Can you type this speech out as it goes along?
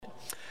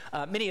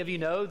Many of you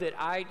know that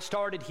I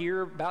started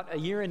here about a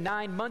year and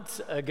 9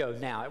 months ago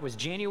now. It was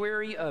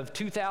January of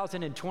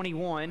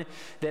 2021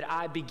 that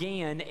I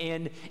began,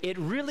 and it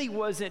really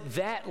wasn't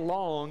that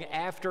long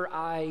after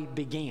I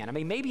began. I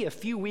mean, maybe a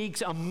few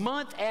weeks, a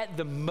month at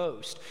the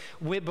most,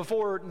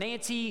 before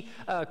Nancy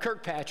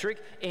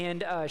Kirkpatrick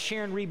and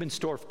Sharon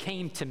Riebenstorff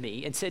came to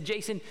me and said,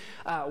 Jason,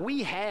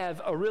 we have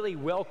a really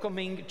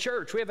welcoming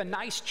church. We have a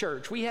nice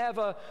church. We have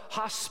a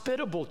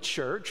hospitable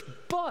church,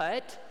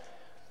 but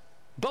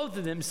both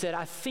of them said,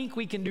 I think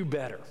we can do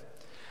better.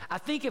 I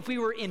think if we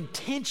were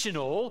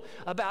intentional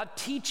about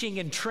teaching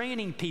and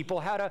training people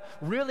how to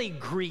really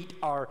greet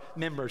our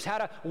members, how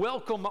to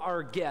welcome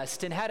our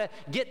guests, and how to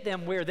get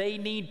them where they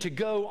need to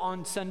go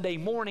on Sunday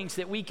mornings,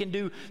 that we can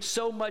do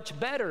so much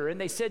better.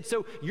 And they said,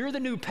 so you're the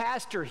new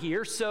pastor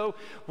here, so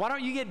why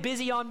don't you get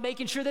busy on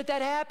making sure that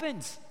that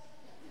happens?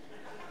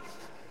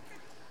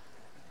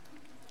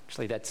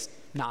 Actually, that's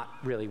not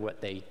really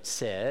what they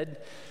said.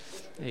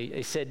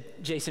 They said,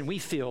 Jason, we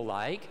feel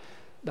like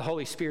the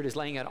Holy Spirit is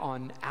laying it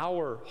on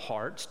our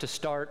hearts to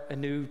start a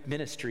new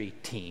ministry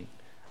team,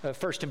 a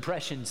First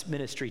Impressions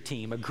ministry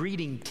team, a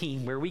greeting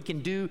team where we can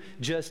do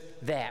just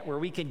that, where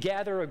we can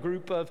gather a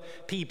group of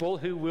people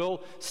who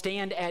will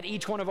stand at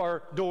each one of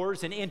our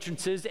doors and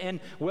entrances and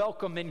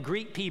welcome and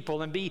greet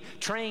people and be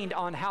trained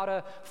on how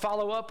to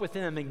follow up with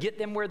them and get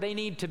them where they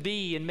need to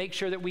be and make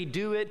sure that we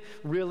do it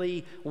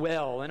really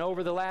well. And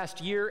over the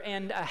last year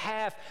and a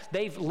half,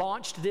 they've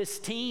launched this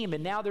team,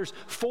 and now there's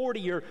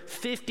 40 or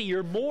 50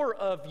 or more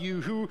of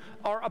you who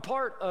are a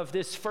part of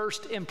this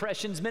First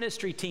Impressions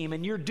ministry team,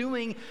 and you're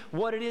doing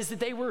what it is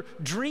that they were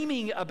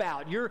dreaming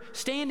about. You're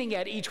standing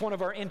at each one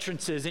of our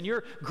entrances and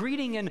you're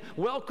greeting and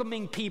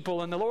welcoming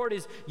people, and the Lord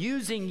is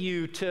using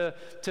you to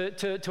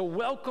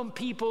welcome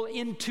people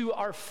into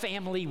our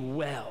family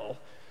well.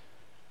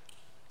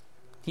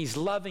 He's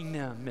loving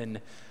them and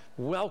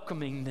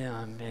welcoming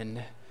them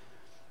and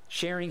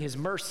sharing His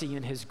mercy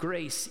and His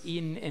grace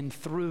in and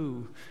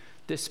through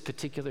this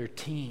particular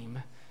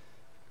team,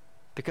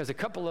 because a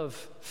couple of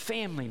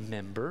family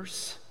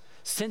members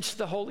sensed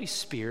the Holy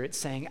Spirit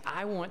saying,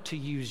 I want to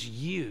use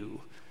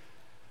you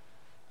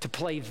to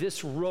play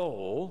this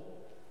role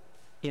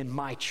in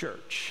my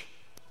church.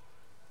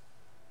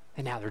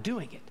 And now they're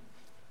doing it.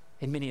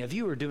 And many of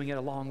you are doing it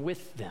along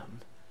with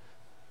them.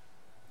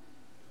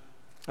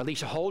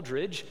 Alicia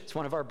Holdridge is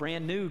one of our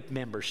brand new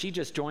members. She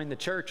just joined the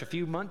church a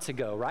few months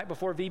ago, right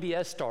before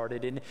VBS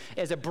started. And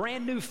as a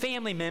brand new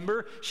family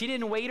member, she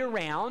didn't wait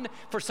around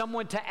for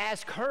someone to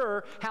ask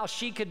her how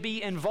she could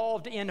be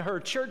involved in her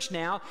church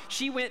now.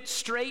 She went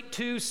straight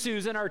to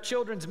Susan, our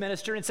children's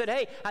minister, and said,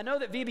 hey, I know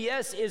that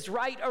VBS is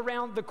right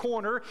around the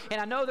corner, and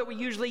I know that we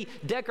usually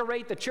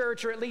decorate the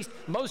church, or at least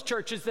most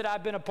churches that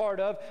I've been a part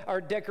of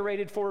are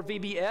decorated for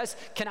VBS.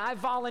 Can I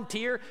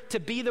volunteer to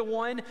be the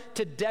one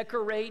to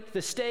decorate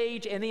the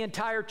stage and the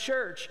entire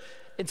church?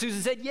 And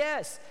Susan said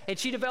yes, and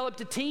she developed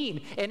a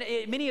team. And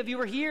many of you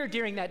were here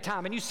during that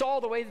time, and you saw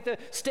the way that the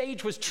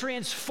stage was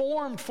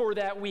transformed for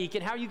that week,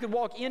 and how you could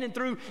walk in and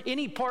through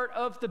any part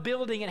of the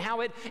building, and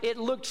how it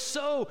looked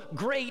so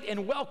great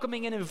and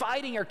welcoming and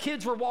inviting. Our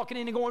kids were walking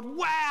in and going,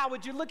 wow,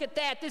 would you look at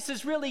that? This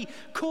is really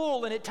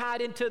cool. And it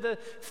tied into the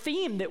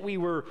theme that we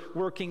were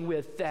working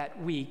with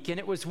that week. And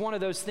it was one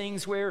of those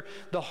things where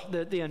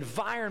the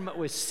environment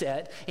was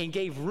set and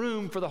gave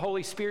room for the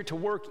Holy Spirit to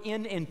work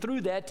in and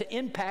through that to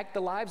impact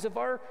the lives of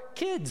our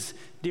kids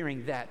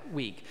during that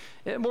week.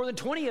 More than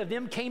 20 of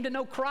them came to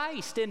know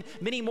Christ, and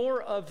many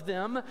more of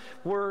them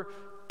were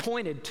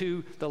pointed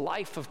to the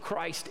life of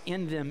Christ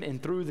in them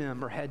and through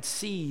them, or had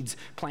seeds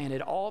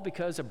planted, all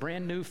because a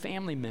brand new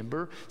family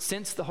member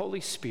sensed the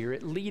Holy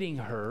Spirit leading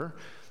her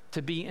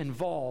to be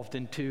involved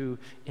and to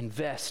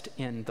invest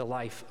in the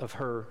life of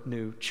her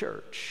new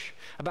church.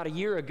 About a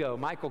year ago,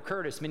 Michael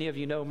Curtis, many of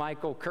you know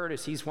Michael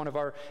Curtis, he's one of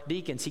our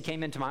deacons. He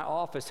came into my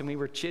office and we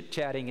were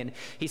chit-chatting, and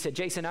he said,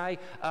 Jason, I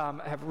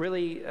have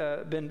really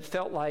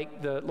felt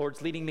like the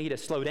Lord's leading me to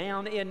slow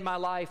down in my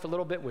life a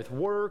little bit with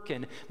work,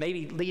 and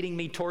maybe leading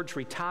me towards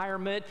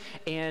retirement,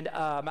 and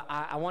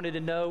I wanted to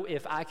know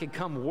if I could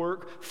come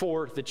work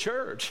for the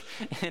church.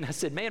 And I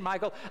said, man,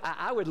 Michael,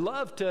 I would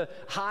love to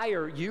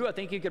hire you. I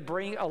think you could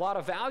bring a lot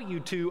of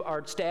value to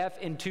our staff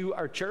and to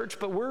our church,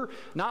 but we're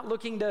not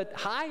looking to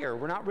hire.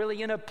 We're not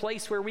really in a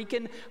place where we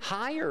can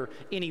hire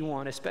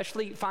anyone,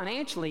 especially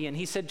financially. And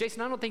he said,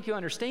 Jason, I don't think you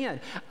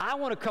understand. I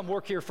want to come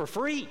work here for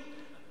free. Amen.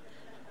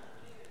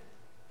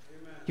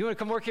 You want to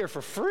come work here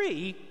for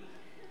free?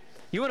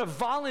 You want to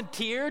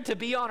volunteer to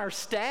be on our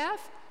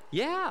staff?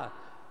 Yeah.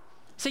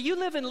 So you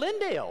live in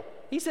Lindale.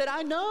 He said,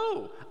 I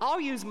know. I'll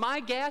use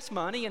my gas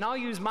money and I'll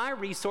use my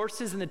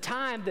resources and the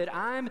time that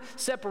I'm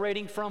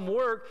separating from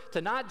work to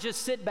not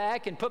just sit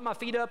back and put my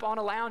feet up on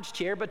a lounge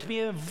chair, but to be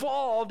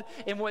involved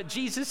in what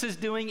Jesus is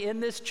doing in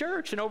this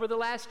church. And over the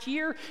last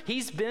year,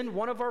 he's been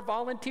one of our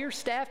volunteer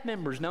staff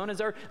members, known as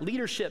our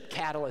leadership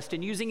catalyst,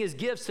 and using his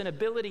gifts and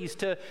abilities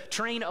to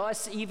train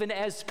us even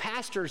as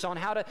pastors on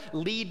how to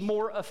lead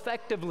more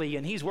effectively.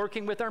 And he's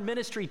working with our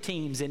ministry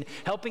teams and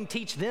helping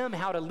teach them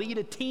how to lead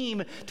a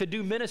team to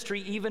do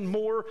ministry even more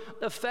more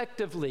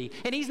effectively.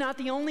 And he's not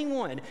the only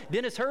one.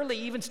 Dennis Hurley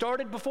even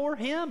started before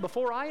him,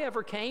 before I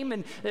ever came,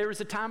 and there was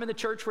a time in the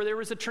church where there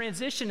was a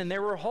transition and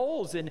there were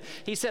holes, and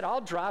he said,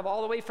 I'll drive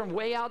all the way from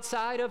way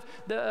outside of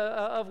the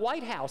of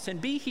White House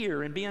and be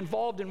here and be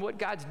involved in what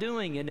God's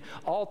doing. And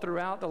all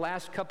throughout the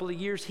last couple of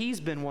years, he's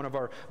been one of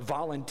our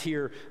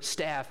volunteer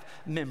staff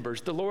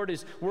members. The Lord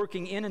is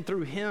working in and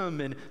through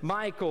him and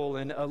Michael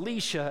and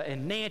Alicia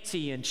and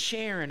Nancy and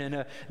Sharon and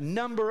a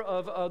number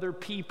of other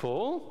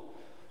people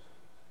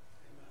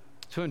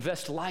to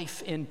invest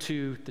life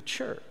into the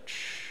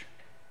church.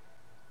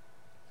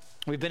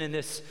 We've been in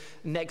this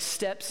Next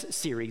Steps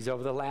series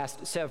over the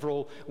last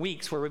several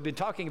weeks where we've been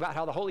talking about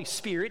how the Holy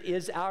Spirit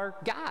is our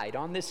guide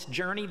on this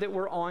journey that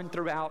we're on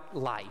throughout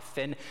life.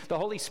 And the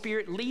Holy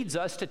Spirit leads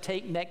us to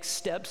take next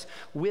steps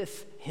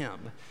with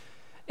him.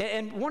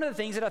 And one of the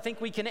things that I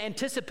think we can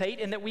anticipate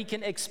and that we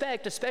can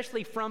expect,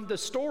 especially from the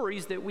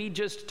stories that we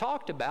just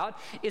talked about,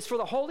 is for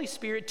the Holy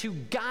Spirit to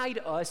guide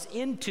us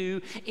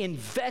into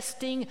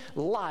investing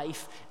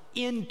life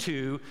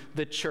into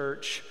the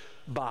church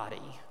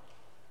body.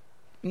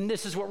 And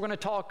this is what we're going to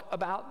talk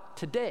about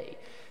today.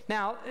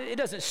 Now, it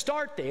doesn't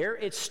start there.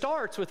 It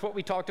starts with what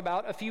we talked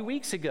about a few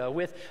weeks ago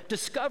with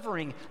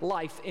discovering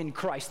life in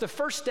Christ. The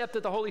first step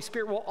that the Holy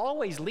Spirit will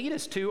always lead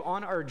us to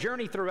on our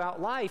journey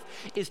throughout life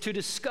is to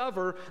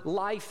discover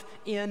life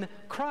in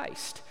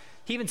Christ.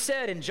 He even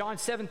said in John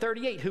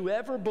 7:38,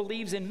 whoever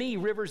believes in me,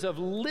 rivers of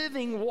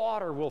living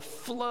water will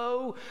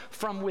flow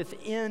from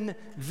within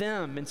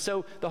them. And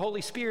so the Holy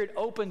Spirit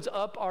opens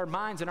up our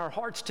minds and our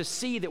hearts to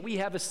see that we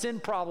have a sin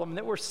problem, and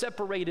that we're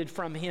separated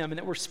from him, and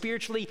that we're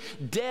spiritually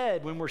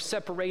dead when we're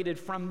separated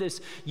from this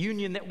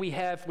union that we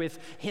have with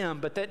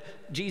him. But that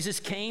Jesus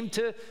came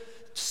to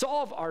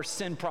solve our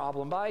sin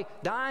problem by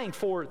dying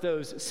for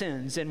those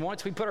sins. And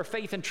once we put our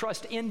faith and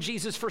trust in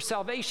Jesus for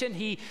salvation,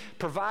 he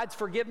provides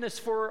forgiveness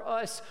for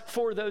us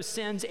for those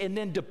sins and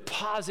then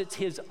deposits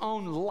his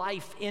own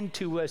life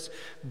into us,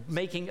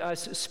 making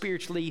us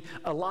spiritually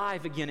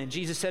alive again. And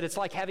Jesus said it's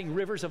like having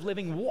rivers of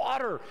living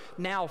water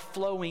now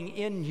flowing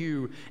in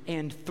you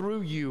and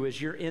through you as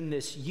you're in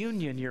this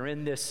union, you're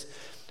in this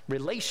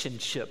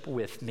relationship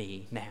with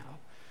me now.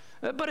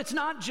 But it's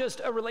not just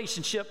a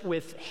relationship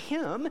with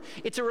him,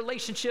 it's a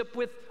relationship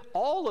with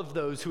all of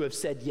those who have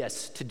said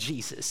yes to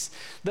Jesus.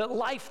 The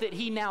life that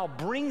he now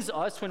brings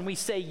us when we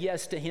say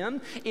yes to him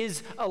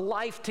is a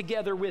life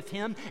together with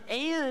him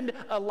and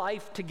a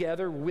life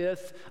together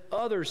with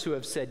others who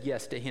have said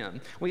yes to him.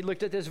 We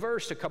looked at this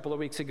verse a couple of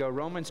weeks ago,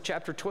 Romans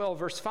chapter 12,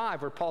 verse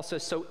 5, where Paul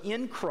says, so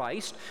in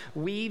Christ,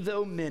 we,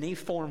 though many,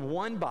 form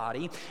one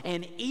body,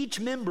 and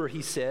each member,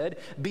 he said,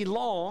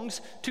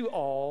 belongs to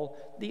all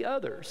the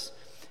others.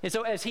 And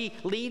so as he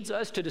leads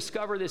us to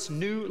discover this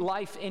new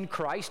life in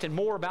Christ and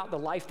more about the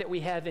life that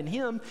we have in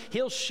him,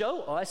 he'll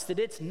show us that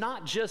it's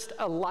not just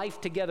a life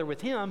together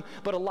with him,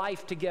 but a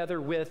life together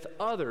with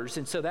others.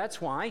 And so that's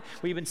why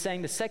we've been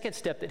saying the second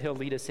step that he'll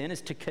lead us in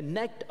is to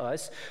connect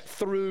us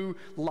through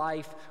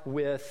life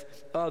with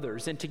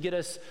others and to get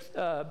us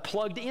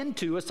plugged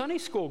into a Sunday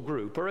school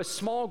group or a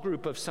small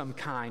group of some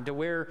kind to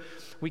where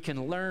we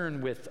can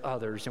learn with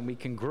others and we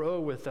can grow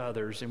with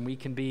others and we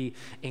can be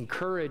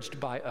encouraged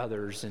by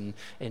others and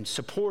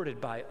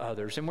supported by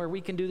others, and where we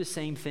can do the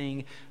same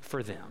thing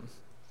for them.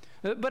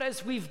 But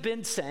as we've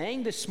been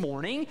saying this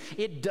morning,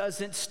 it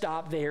doesn't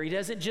stop there. He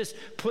doesn't just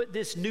put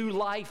this new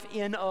life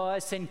in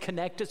us and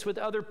connect us with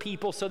other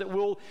people so that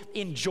we'll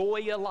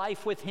enjoy a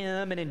life with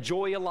him and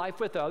enjoy a life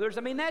with others.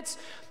 I mean, that's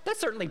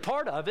certainly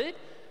part of it.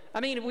 I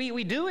mean,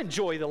 we do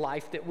enjoy the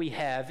life that we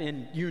have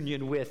in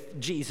union with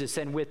Jesus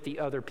and with the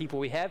other people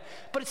we have,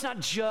 but it's not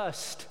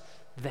just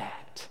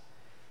that.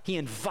 He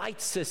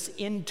invites us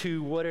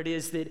into what it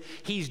is that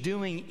he's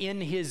doing in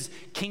his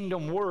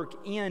kingdom work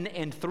in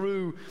and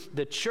through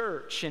the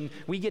church. And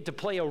we get to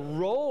play a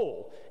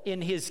role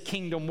in his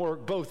kingdom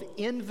work, both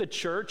in the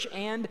church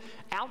and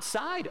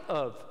outside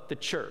of the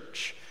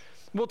church.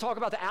 We'll talk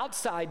about the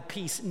outside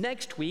piece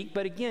next week,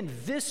 but again,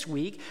 this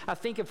week, I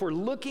think if we're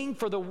looking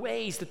for the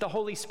ways that the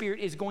Holy Spirit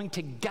is going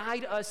to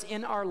guide us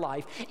in our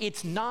life,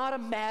 it's not a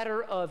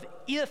matter of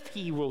if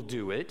he will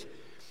do it,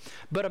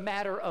 but a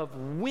matter of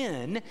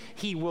when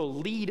he will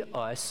lead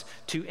us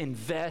to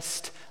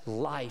invest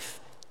life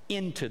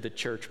into the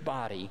church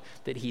body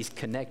that he's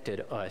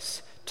connected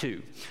us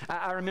to.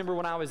 I remember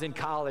when I was in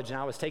college and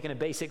I was taking a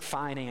basic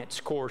finance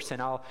course,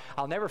 and I'll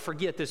never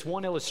forget this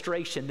one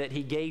illustration that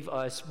he gave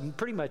us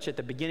pretty much at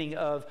the beginning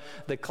of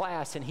the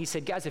class. And he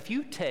said, guys, if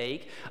you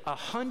take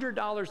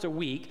 $100 a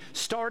week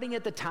starting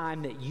at the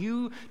time that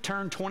you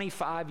turn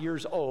 25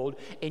 years old,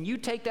 and you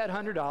take that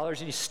 $100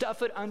 and you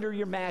stuff it under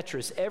your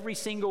mattress every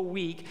single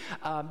week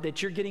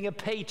that you're getting a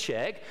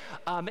paycheck,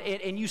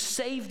 and you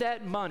save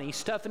that money,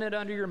 stuffing it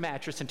under your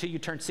mattress until you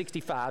turn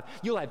 65,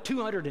 you'll have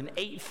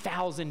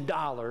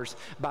 $208,000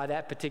 by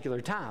that particular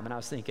time. And I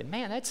was thinking,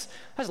 man, that's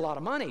a lot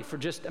of money for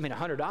just,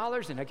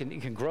 $100, and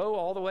it can grow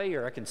all the way,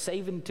 or I can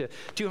save into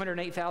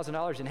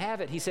 $208,000 and have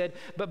it. He said,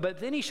 but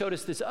then he showed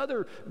us this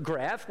other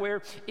graph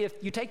where if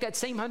you take that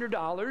same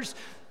 $100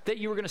 that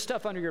you were going to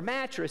stuff under your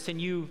mattress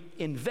and you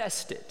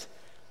invest it,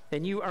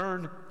 and you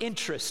earn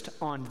interest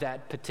on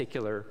that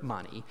particular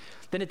money,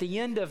 then at the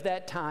end of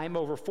that time,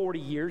 over 40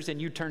 years,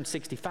 and you turn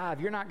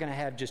 65, you're not going to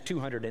have just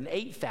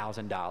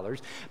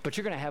 $208,000, but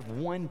you're going to have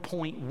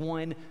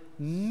 $1.1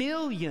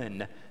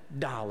 million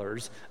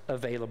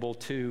available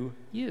to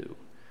you.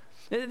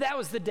 That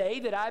was the day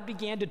that I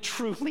began to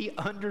truly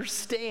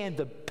understand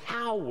the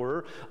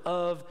power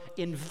of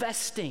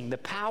investing, the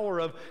power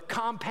of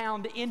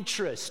compound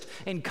interest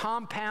and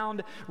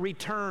compound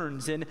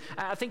returns. And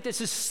I think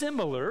this is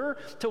similar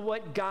to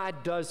what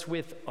God does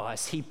with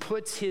us. He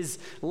puts his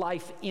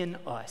life in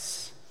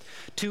us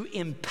to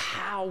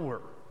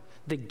empower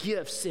the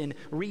gifts and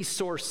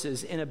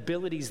resources and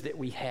abilities that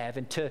we have,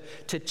 and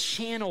to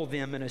channel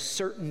them in a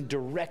certain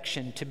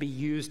direction to be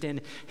used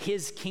in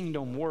his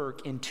kingdom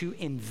work, and to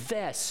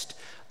invest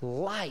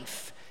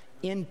life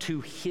into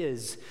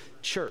his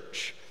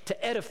church,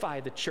 to edify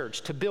the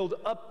church, to build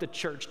up the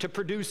church, to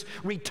produce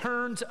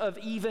returns of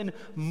even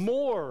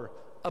more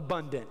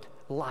abundant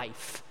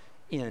life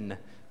in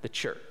the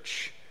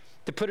church.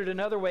 To put it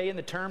another way, in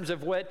the terms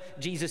of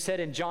what Jesus said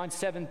in John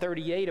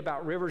 7:38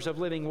 about rivers of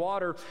living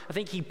water, I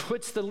think he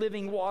puts the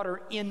living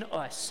water in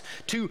us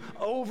to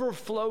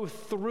overflow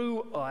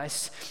through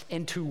us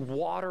and to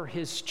water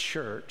his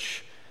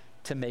church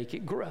to make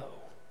it grow.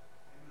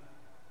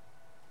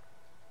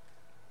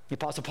 The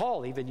Apostle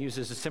Paul even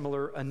uses a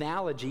similar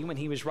analogy when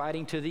he was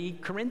writing to the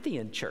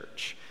Corinthian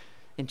church.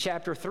 In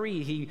chapter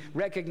 3, he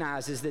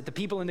recognizes that the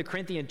people in the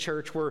Corinthian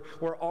church were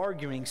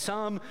arguing.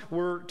 Some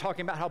were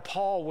talking about how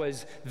Paul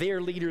was their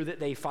leader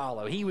that they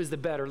follow. He was the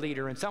better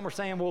leader. And some were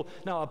saying, well,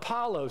 no,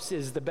 Apollos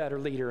is the better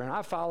leader, and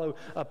I follow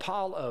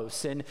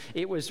Apollos. And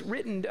it was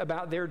written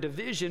about their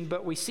division,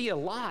 but we see a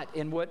lot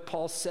in what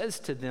Paul says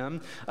to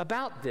them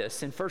about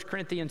this. In 1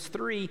 Corinthians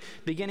 3,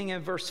 beginning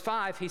in verse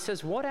 5, he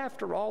says, what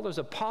after all is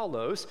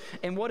Apollos,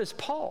 and what is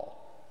Paul?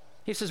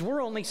 He says,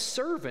 we're only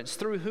servants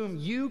through whom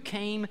you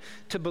came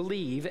to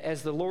believe,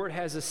 as the Lord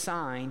has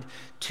assigned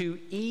to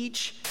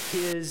each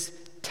his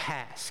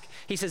task.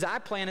 He says, I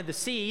planted the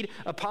seed,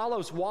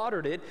 Apollos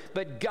watered it,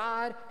 but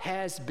God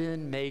has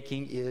been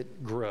making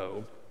it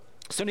grow.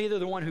 So neither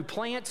the one who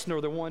plants nor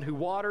the one who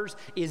waters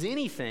is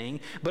anything,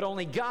 but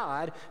only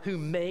God who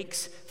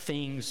makes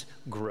things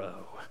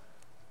grow.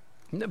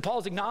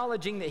 Paul's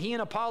acknowledging that he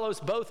and Apollos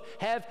both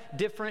have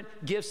different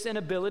gifts and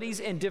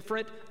abilities and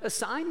different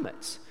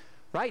assignments.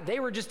 Right? They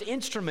were just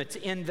instruments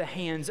in the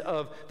hands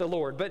of the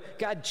Lord. But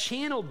God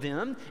channeled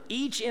them,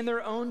 each in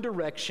their own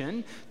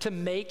direction, to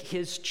make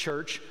his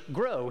church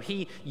grow.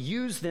 He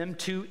used them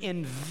to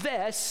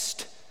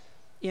invest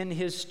in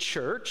his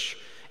church,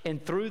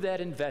 and through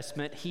that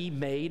investment, he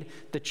made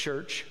the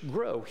church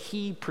grow.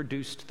 He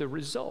produced the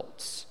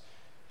results.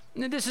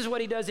 And this is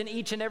what he does in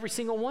each and every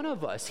single one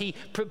of us. He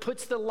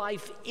puts the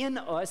life in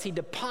us. He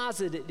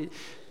deposits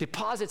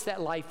that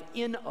life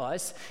in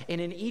us and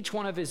in each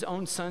one of his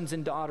own sons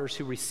and daughters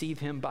who receive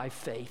him by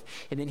faith.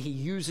 And then he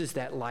uses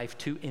that life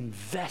to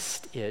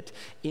invest it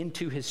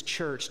into his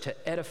church to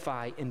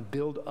edify and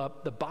build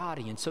up the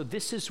body. And so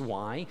this is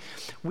why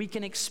we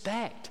can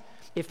expect,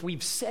 if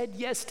we've said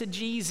yes to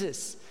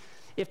Jesus,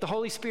 if the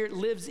Holy Spirit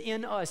lives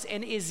in us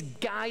and is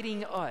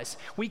guiding us,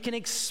 we can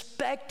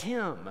expect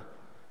him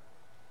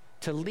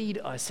to lead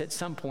us at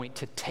some point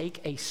to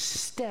take a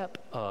step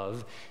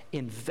of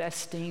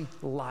investing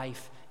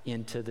life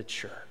into the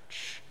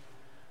church.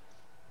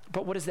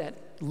 But what does that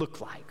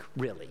look like,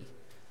 really?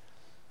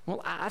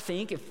 Well, I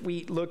think if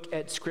we look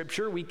at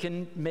Scripture, we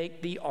can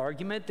make the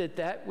argument that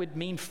that would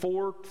mean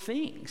four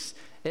things,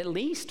 at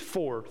least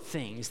four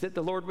things, that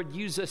the Lord would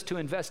use us to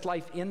invest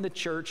life in the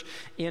church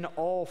in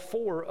all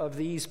four of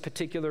these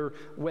particular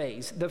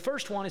ways. The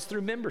first one is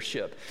through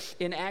membership.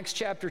 In Acts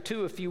chapter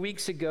 2, a few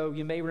weeks ago,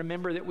 you may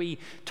remember that we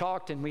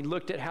talked and we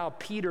looked at how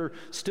Peter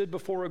stood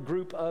before a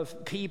group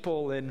of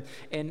people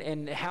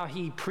and how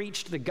he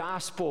preached the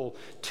gospel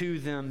to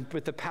them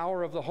with the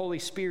power of the Holy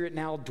Spirit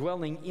now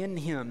dwelling in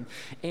him.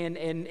 And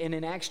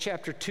in Acts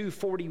chapter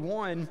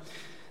 2:41,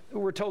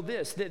 we're told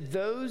this, that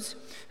those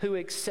who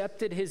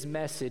accepted his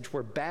message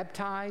were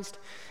baptized,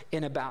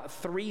 and about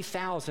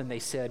 3,000, they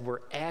said,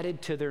 were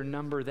added to their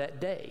number that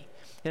day.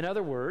 In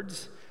other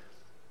words,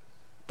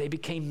 they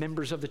became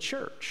members of the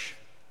church.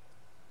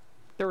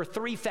 There were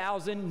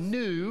 3,000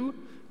 new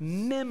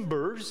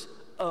members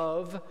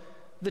of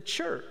the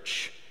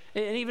church.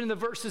 And even the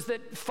verses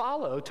that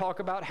follow talk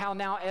about how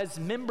now as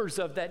members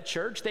of that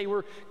church, they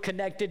were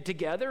connected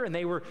together and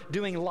they were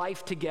doing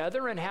life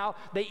together, and how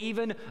they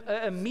even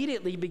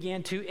immediately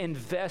began to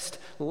invest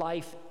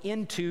life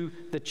into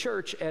the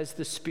church as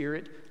the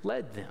Spirit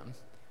led them.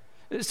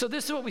 So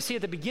this is what we see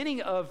at the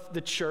beginning of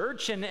the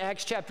church in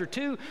Acts chapter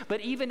 2,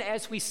 but even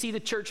as we see the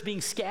church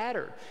being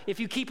scattered. If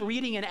you keep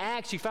reading in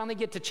Acts, you finally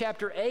get to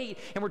chapter 8,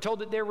 and we're told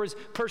that there was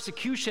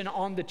persecution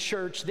on the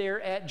church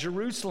there at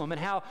Jerusalem, and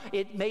how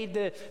it made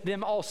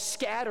them all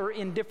scatter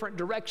in different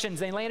directions.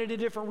 They landed in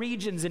different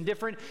regions, in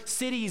different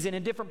cities, and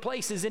in different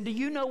places. And do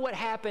you know what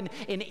happened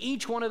in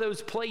each one of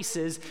those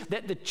places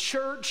that the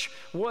church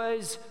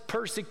was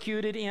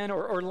persecuted in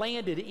or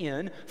landed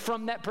in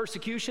from that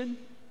persecution?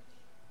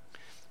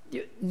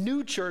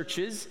 new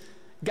churches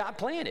got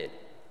planted.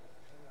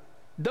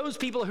 Those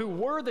people who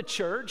were the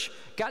church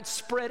got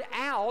spread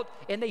out,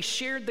 and they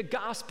shared the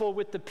gospel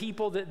with the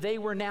people that they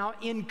were now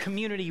in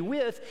community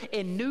with,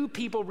 and new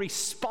people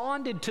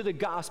responded to the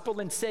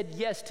gospel and said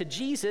yes to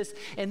Jesus,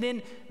 and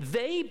then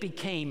they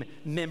became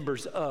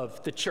members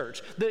of the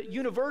church. The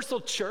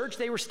universal church,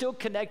 they were still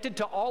connected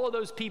to all of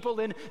those people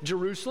in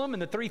Jerusalem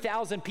and the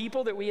 3,000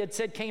 people that we had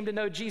said came to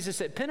know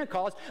Jesus at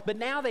Pentecost, but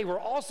now they were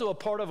also a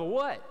part of a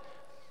what?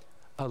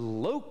 A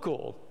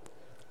local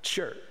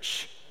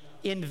church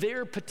in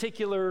their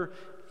particular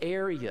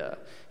area.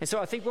 And so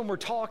I think when we're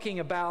talking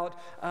about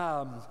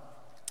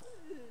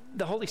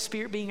the Holy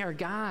Spirit being our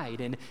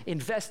guide and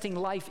investing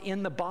life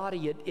in the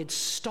body, it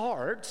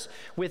starts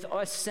with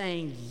us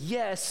saying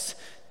yes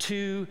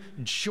to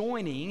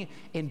joining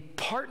and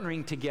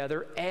partnering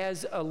together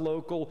as a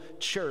local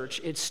church.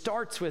 It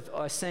starts with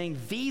us saying,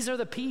 these are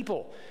the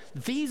people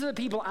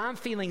I'm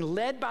feeling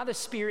led by the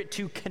Spirit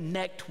to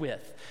connect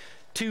with,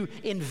 to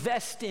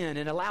invest in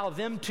and allow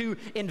them to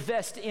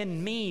invest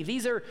in me.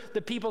 These are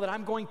the people that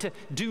I'm going to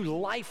do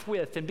life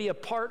with and be a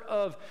part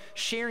of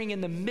sharing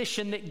in the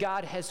mission that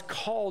God has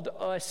called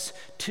us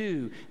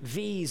to.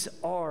 These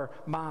are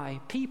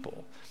my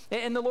people.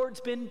 And the Lord's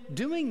been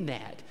doing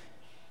that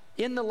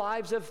in the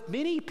lives of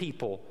many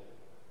people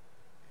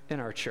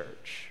in our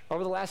church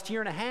over the last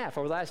year and a half,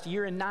 over the last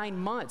year and 9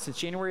 months, since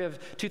January of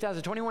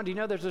 2021. Do you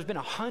know there's been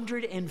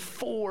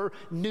 104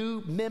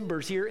 new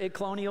members here at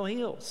Colonial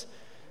Hills?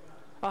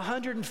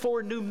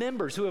 104 new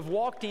members who have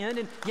walked in,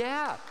 and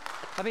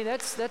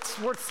that's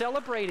worth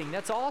celebrating.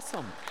 That's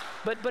awesome.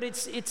 But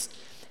it's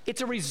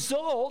a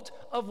result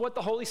of what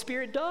the Holy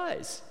Spirit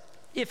does.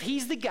 If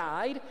He's the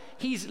guide,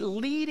 He's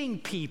leading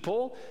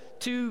people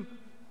to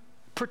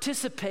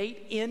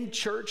participate in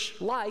church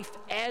life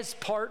as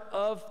part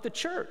of the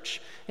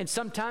church. And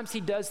sometimes He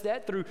does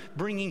that through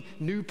bringing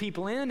new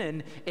people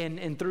in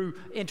and through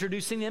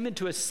introducing them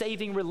into a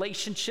saving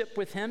relationship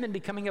with Him and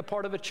becoming a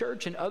part of a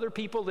church. And other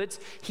people,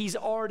 He's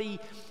already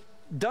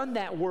done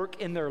that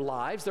work in their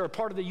lives. They're a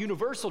part of the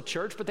universal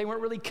church, but they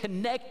weren't really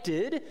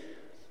connected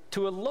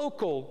to a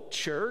local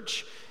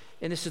church.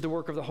 And this is the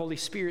work of the Holy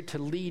Spirit to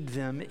lead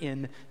them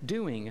in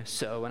doing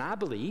so. And I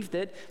believe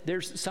that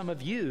there's some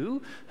of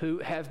you who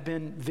have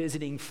been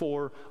visiting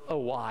for a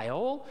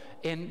while,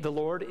 and the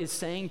Lord is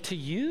saying to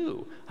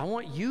you, I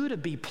want you to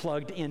be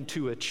plugged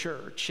into a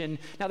church. And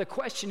now the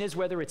question is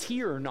whether it's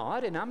here or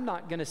not, and I'm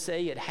not going to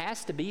say it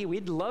has to be.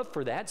 We'd love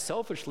for that.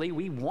 Selfishly,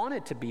 we want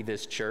it to be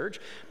this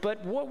church.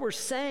 But what we're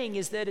saying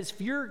is that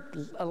if you're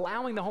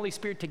allowing the Holy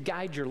Spirit to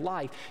guide your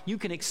life, you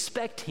can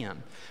expect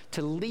Him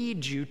to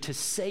lead you to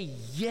say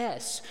yes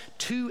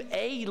to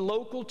a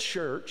local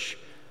church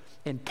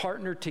and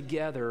partner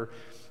together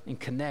and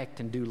connect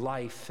and do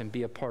life and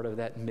be a part of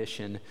that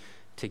mission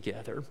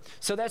together.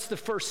 So that's the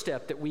first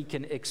step that we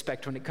can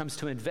expect when it comes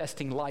to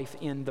investing life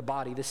in the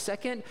body. The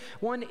second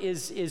one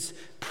is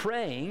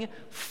praying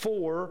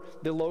for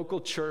the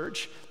local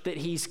church that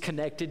He's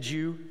connected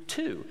you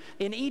to.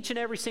 In each and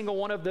every single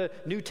one of the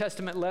New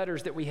Testament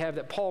letters that we have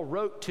that Paul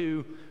wrote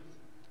to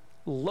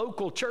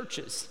local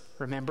churches,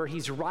 remember,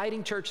 he's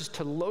writing letters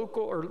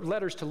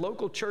to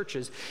local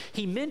churches.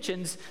 He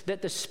mentions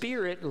that the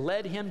Spirit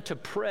led him to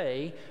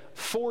pray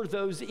for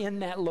those in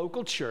that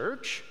local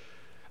church.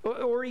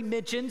 Or he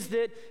mentions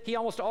that he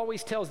almost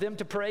always tells them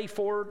to pray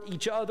for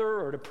each other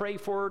or to pray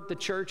for the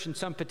church in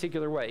some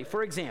particular way.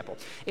 For example,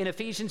 in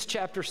Ephesians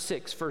chapter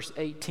 6, verse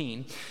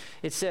 18,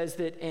 it says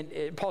that,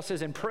 and Paul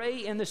says, and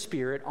pray in the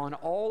Spirit on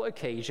all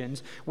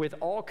occasions with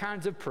all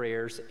kinds of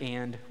prayers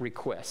and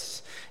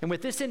requests. And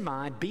with this in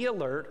mind, be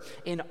alert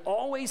and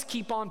always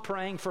keep on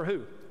praying for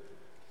who?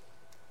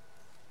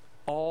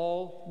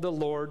 All the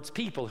Lord's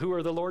people. Who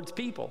are the Lord's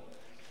people?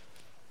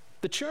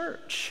 The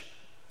church.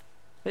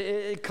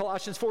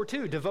 Colossians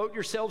 4:2, devote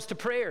yourselves to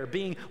prayer,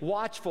 being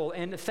watchful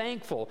and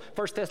thankful.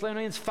 1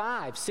 Thessalonians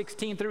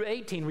 5:16 through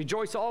 18,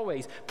 rejoice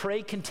always,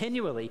 pray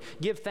continually,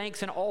 give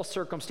thanks in all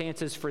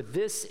circumstances, for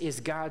this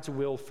is God's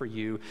will for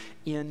you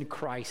in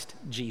Christ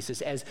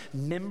Jesus. As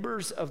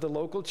members of the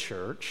local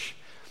church,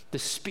 the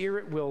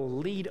Spirit will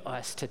lead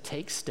us to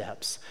take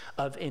steps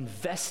of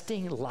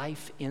investing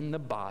life in the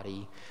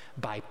body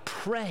by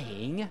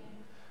praying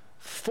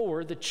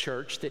for the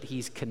church that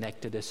He's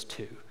connected us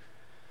to.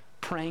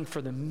 Praying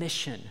for the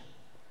mission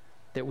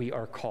that we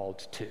are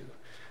called to.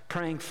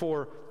 Praying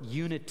for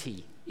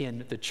unity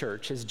in the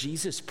church, as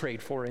Jesus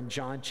prayed for in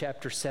John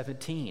chapter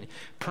 17.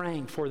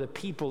 Praying for the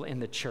people in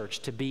the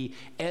church to be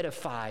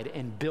edified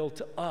and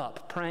built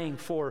up. Praying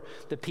for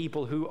the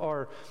people who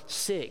are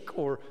sick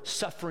or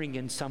suffering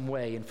in some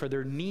way and for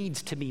their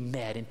needs to be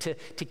met and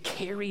to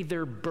carry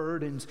their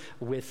burdens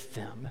with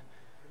them.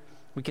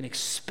 We can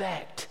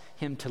expect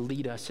Him to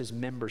lead us as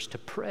members to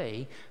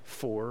pray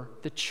for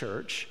the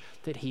church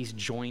that He's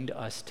joined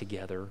us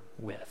together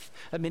with.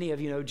 Many of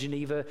you know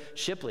Geneva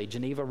Shipley.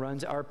 Geneva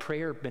runs our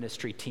prayer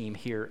ministry team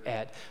here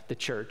at the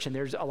church. And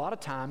there's a lot of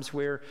times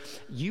where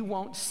you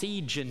won't see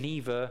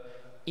Geneva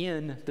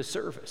in the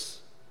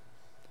service.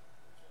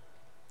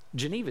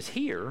 Geneva's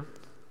here,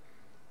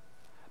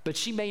 But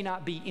she may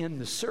not be in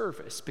the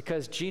service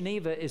because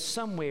Geneva is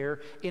somewhere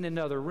in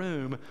another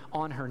room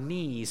on her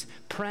knees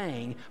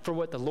praying for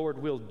what the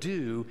Lord will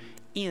do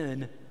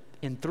in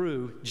and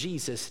through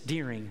Jesus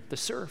during the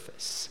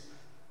service.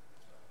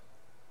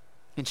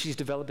 And she's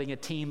developing a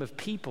team of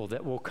people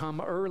that will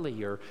come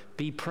early or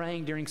be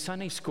praying during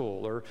Sunday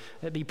school or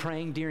be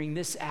praying during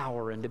this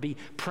hour and to be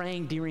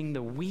praying during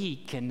the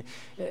week. And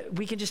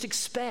we can just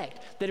expect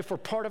that if we're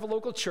part of a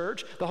local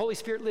church, the Holy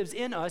Spirit lives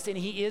in us and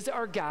He is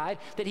our guide,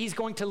 that He's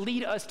going to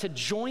lead us to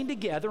join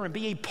together and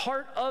be a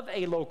part of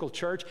a local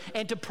church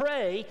and to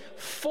pray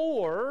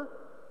for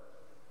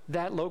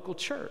that local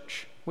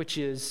church, which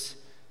is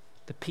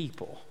the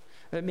people.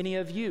 Many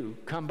of you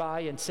come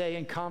by and say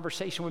in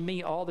conversation with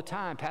me all the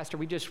time, Pastor,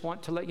 we just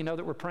want to let you know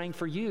that we're praying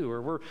for you,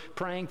 or we're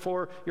praying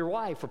for your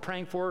wife, we're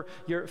praying for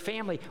your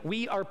family.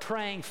 We are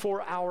praying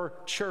for our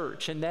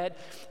church, and that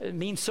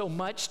means so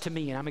much to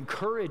me, and I'm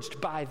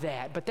encouraged by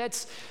that. But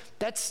that's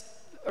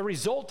a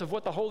result of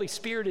what the Holy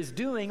Spirit is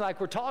doing, like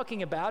we're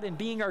talking about, and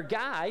being our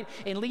guide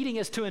and leading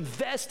us to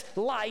invest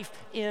life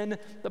in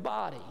the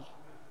body.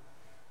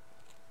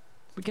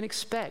 We can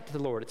expect the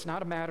Lord. It's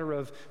not a matter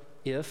of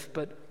if,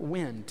 but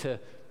when, to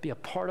be a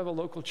part of a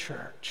local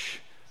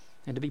church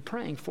and to be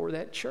praying for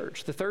that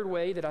church. The third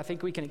way that I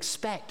think we can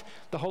expect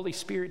the Holy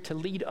Spirit to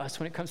lead us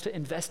when it comes to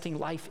investing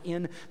life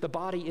in the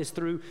body is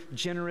through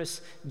generous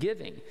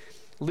giving.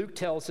 Luke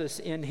tells us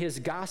in his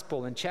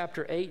gospel in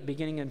chapter 8,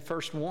 beginning in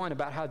verse 1,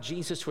 about how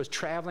Jesus was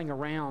traveling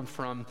around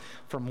from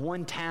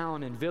one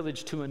town and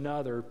village to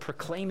another,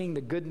 proclaiming the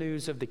good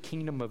news of the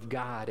kingdom of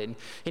God. And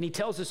he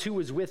tells us who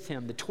was with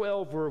him. The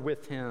 12 were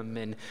with him,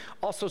 and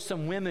also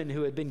some women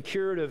who had been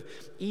cured of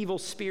evil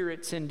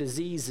spirits and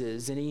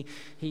diseases. And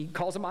he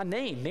calls them by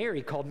name.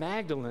 Mary, called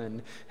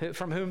Magdalene,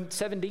 from whom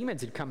 7 demons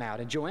had come out,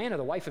 and Joanna,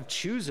 the wife of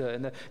Chuza,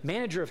 and the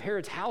manager of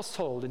Herod's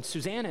household, and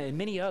Susanna, and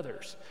many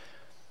others.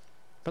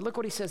 But look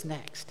what he says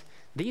next.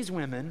 These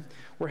women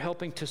were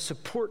helping to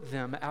support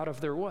them out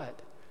of their what?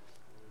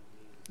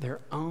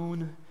 Their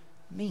own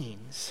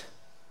means.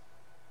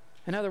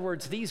 In other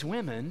words, these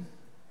women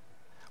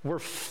were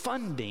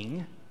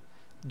funding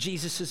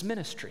Jesus'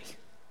 ministry.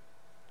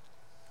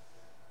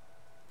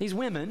 These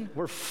women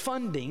were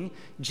funding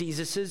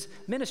Jesus'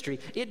 ministry.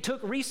 It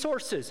took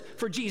resources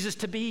for Jesus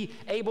to be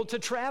able to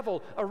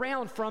travel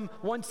around from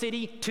one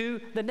city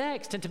to the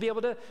next and to be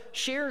able to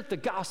share the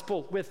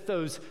gospel with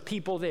those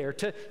people there,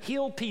 to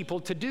heal people,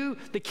 to do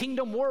the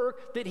kingdom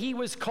work that he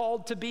was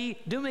called to be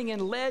doing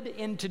and led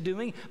into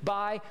doing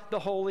by the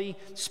Holy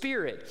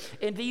Spirit.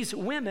 And these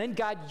women,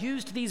 God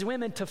used these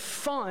women to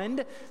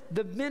fund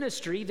the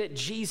ministry that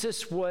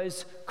Jesus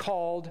was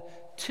called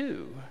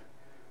to.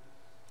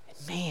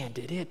 Man,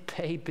 did it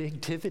pay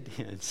big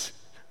dividends.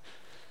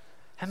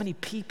 How many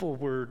people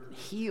were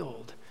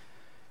healed?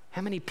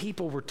 How many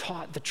people were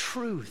taught the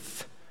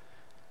truth?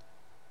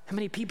 How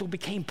many people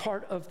became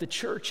part of the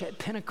church at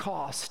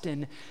Pentecost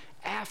and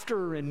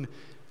after? And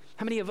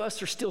how many of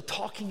us are still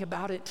talking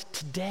about it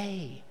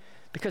today?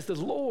 Because the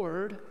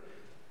Lord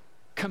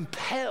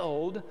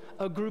compelled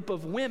a group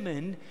of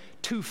women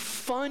to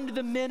fund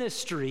the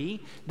ministry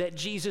that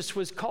Jesus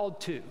was called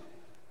to.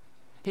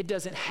 It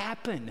doesn't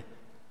happen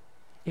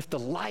if the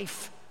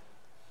life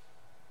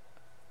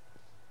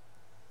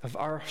of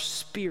our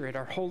Spirit,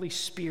 our Holy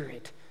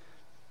Spirit,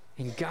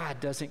 and God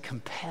doesn't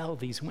compel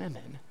these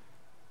women,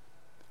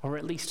 or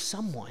at least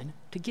someone,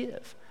 to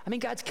give. I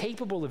mean, God's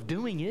capable of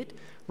doing it,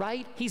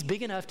 right? He's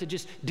big enough to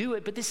just do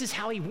it, but this is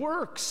how he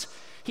works.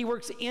 He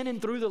works in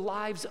and through the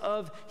lives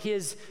of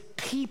his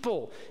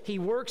people. He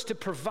works to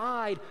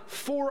provide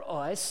for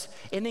us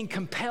and then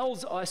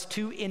compels us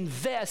to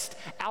invest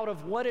out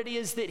of what it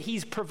is that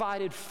he's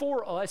provided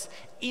for us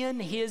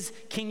in his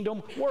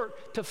kingdom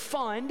work, to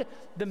fund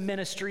the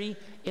ministry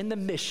and the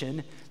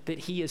mission that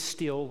he is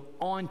still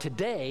on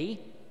today,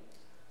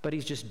 but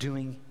he's just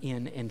doing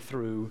in and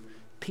through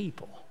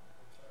people.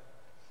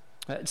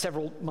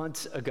 Several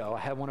months ago, I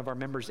had one of our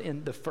members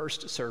in the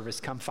first service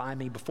come find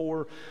me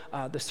before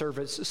the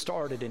service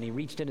started, and he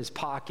reached in his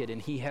pocket and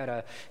he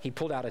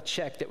pulled out a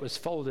check that was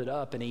folded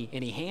up, and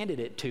he handed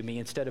it to me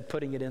instead of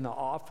putting it in the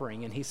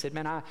offering. And he said,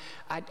 "Man,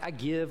 I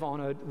give on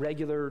a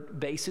regular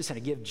basis and I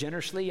give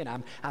generously, and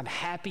I'm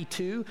happy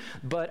to,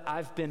 but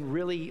I've been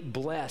really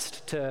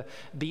blessed to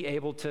be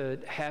able to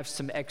have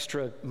some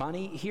extra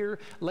money here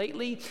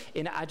lately,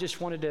 and I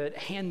just wanted to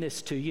hand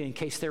this to you in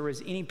case there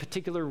was any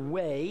particular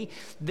way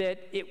that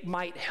it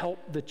might help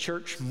the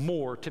church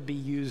more to be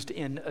used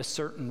in a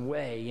certain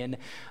way." And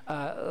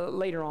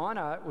later on,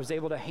 I was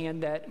able to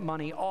hand that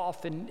money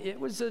off, and it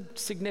was a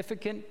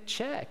significant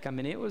check. I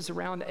mean, it was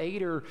around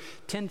 $8,000 or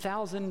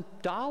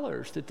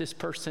 $10,000 that this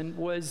person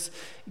was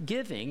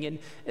giving. And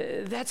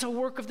that's a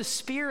work of the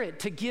Spirit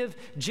to give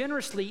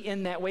generously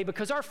in that way,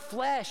 because our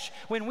flesh,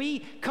 when we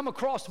come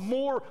across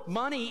more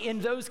money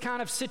in those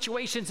kind of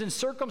situations and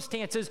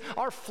circumstances,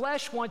 our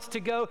flesh wants to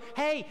go,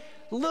 "Hey,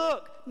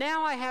 look,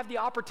 now I have the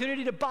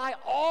opportunity to buy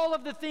all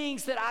of the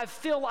things that I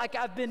feel like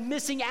I've been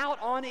missing out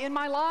on in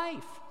my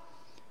life."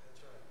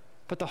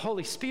 But the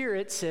Holy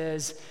Spirit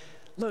says,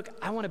 look,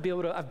 I want to be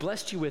able to, I've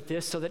blessed you with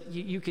this so that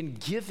you can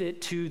give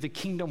it to the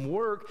kingdom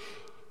work,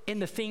 and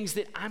the things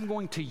that I'm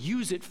going to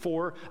use it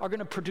for are going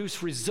to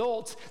produce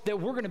results that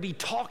we're going to be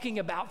talking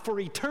about for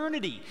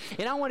eternity.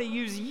 And I want to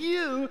use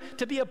you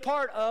to be a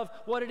part of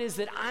what it is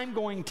that I'm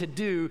going to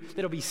do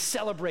that'll be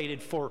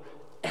celebrated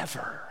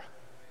forever.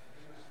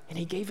 And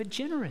he gave it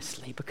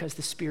generously because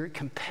the Spirit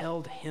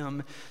compelled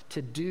him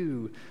to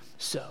do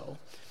so.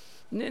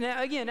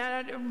 Now, again,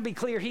 to be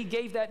clear, he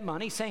gave that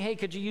money saying, hey,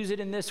 could you use it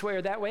in this way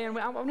or that way? And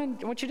I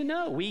want you to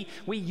know, we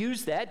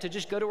use that to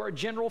just go to our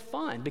general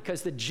fund,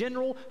 because the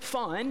general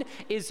fund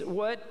is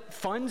what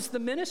funds the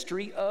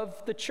ministry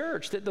of the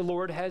church that the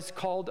Lord has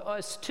called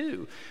us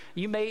to.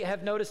 You may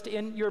have noticed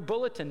in your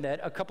bulletin that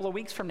a couple of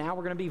weeks from now,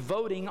 we're going to be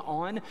voting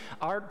on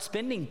our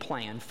spending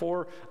plan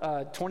for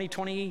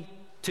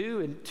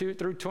 2022 and through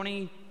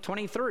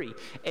 2023.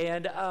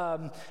 And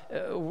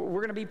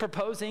we're going to be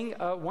proposing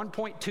a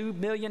 $1.2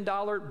 million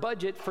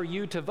budget for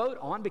you to vote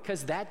on,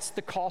 because that's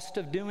the cost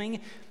of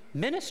doing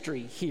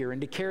ministry here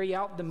and to carry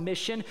out the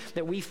mission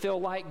that we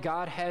feel like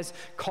God has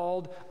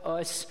called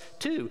us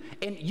to.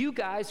 And you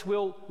guys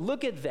will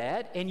look at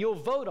that and you'll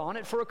vote on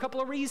it for a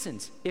couple of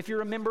reasons. If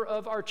you're a member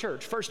of our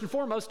church, first and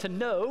foremost, to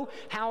know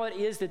how it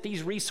is that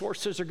these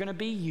resources are going to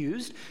be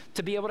used,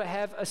 to be able to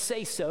have a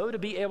say-so, to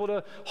be able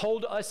to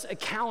hold us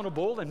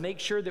accountable and make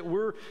sure that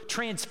we're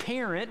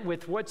transparent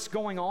with what's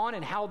going on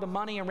and how the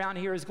money around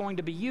here is going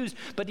to be used.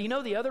 But do you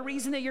know the other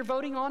reason that you're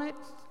voting on it?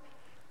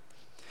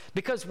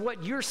 Because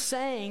what you're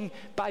saying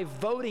by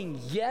voting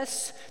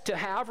yes to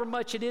however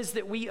much it is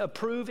that we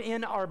approve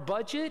in our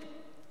budget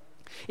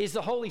is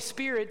the Holy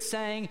Spirit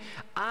saying,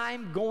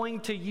 I'm going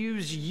to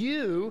use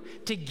you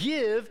to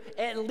give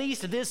at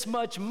least this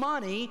much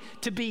money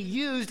to be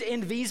used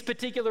in these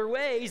particular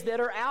ways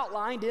that are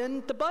outlined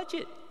in the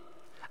budget.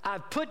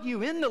 I've put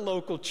you in the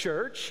local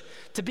church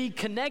to be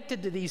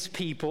connected to these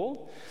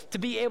people, to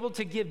be able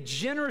to give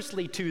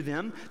generously to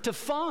them, to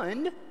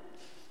fund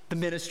the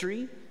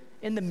ministry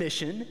and the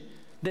mission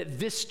that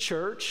this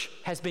church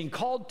has been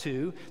called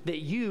to, that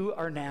you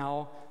are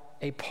now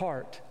a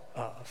part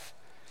of.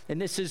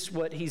 And this is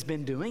what he's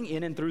been doing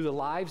in and through the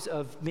lives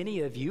of many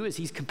of you, as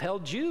he's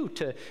compelled you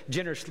to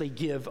generously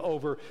give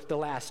over the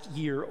last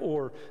year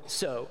or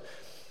so.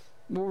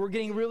 We're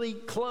getting really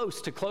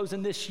close to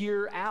closing this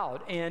year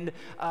out, and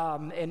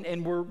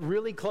we're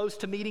really close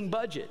to meeting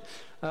budget.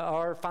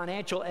 Our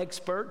financial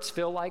experts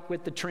feel like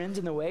with the trends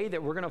in the way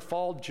that we're going to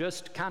fall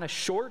just kind of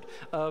short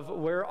of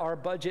where our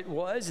budget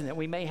was, and that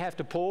we may have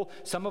to pull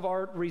some of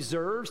our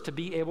reserves to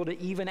be able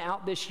to even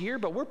out this year.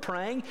 But we're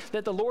praying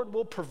that the Lord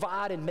will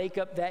provide and make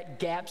up that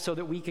gap so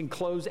that we can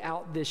close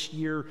out this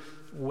year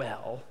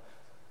well.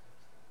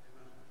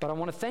 But I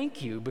want to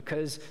thank you,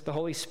 because the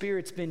Holy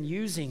Spirit's been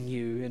using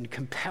you and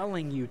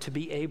compelling you to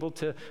be able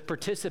to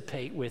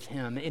participate with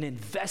him in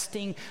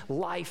investing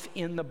life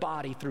in the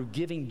body through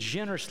giving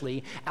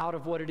generously out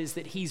of what it is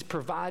that he's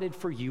provided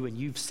for you, and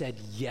you've said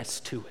yes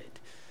to it.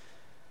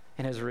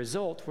 And as a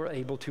result, we're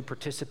able to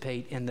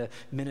participate in the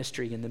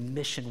ministry and the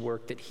mission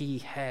work that he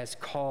has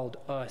called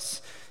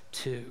us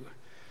to.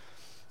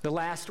 The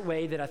last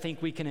way that I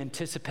think we can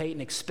anticipate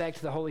and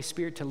expect the Holy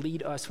Spirit to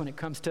lead us when it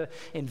comes to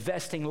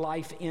investing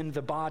life in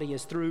the body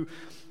is through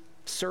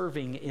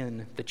serving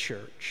in the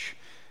church.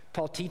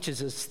 Paul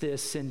teaches us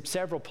this in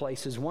several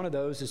places. One of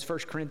those is 1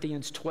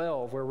 Corinthians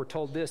 12, where we're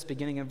told this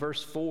beginning in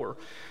verse 4.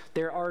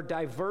 There are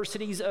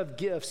diversities of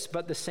gifts,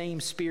 but the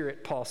same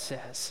Spirit, Paul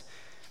says.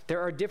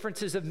 There are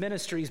differences of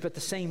ministries, but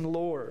the same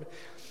Lord.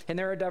 And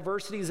there are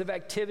diversities of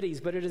activities,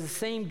 but it is the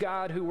same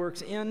God who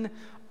works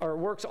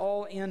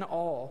all in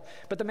all.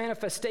 But the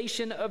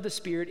manifestation of the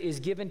Spirit is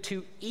given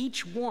to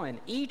each one,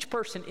 each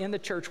person in the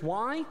church.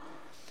 Why?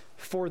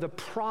 For the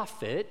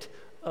profit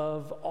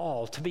of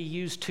all, to be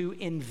used to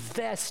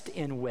invest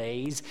in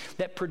ways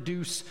that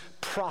produce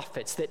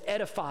profits, that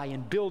edify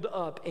and build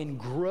up and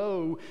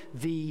grow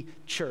the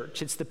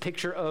church. It's the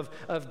picture of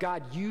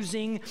God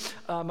using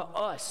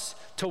us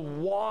to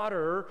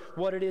water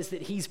what it is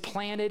that he's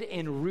planted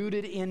and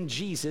rooted in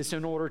Jesus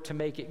in order to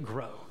make it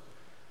grow.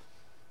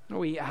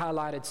 We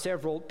highlighted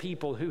several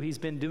people who he's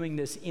been doing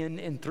this in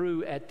and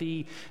through at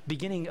the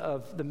beginning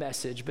of the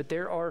message, but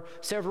there are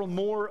several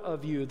more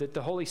of you that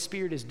the Holy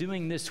Spirit is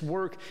doing this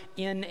work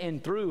in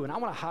and through, and I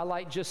want to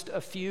highlight just a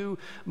few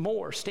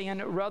more. Stan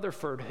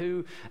Rutherford,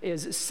 who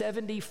is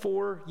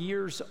 74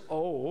 years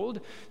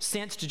old,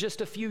 sensed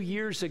just a few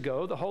years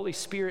ago the Holy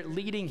Spirit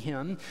leading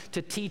him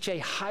to teach a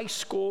high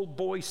school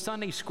boys'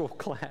 Sunday school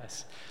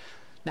class.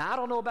 Now, I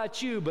don't know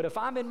about you, but if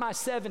I'm in my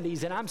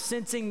 70s and I'm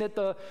sensing that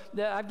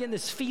I'm getting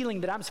this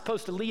feeling that I'm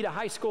supposed to lead a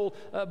high school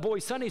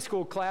boys' Sunday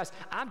school class,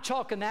 I'm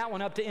chalking that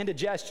one up to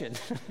indigestion.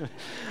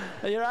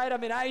 You're right? I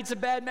mean, I ate some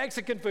bad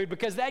Mexican food,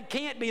 because that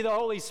can't be the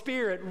Holy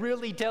Spirit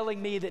really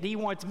telling me that he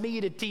wants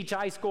me to teach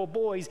high school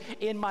boys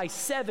in my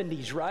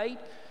 70s, right?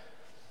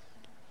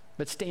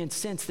 But Stan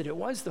sensed that it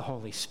was the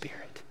Holy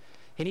Spirit.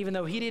 And even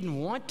though he didn't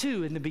want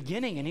to in the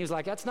beginning, and he was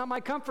like, that's not my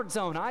comfort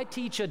zone. I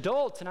teach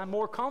adults and I'm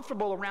more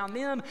comfortable around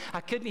them.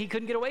 He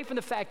couldn't get away from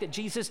the fact that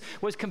Jesus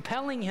was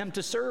compelling him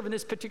to serve in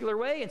this particular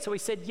way. And so he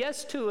said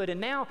yes to it. And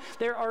now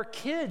there are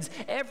kids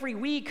every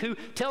week who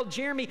tell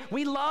Jeremy,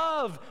 we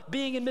love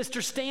being in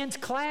Mr. Stan's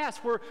class.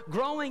 We're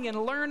growing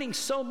and learning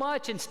so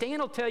much. And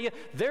Stan will tell you,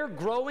 they're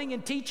growing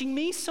and teaching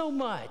me so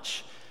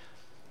much.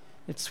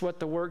 It's what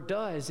the Lord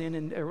does in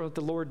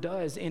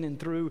and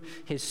through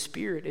his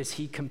Spirit as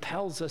he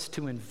compels us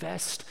to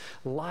invest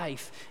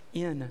life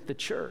in the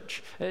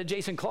church.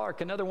 Jason Clark,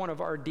 another one of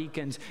our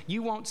deacons,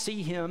 you won't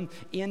see him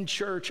in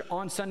church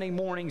on Sunday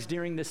mornings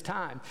during this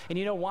time. And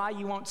you know why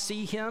you won't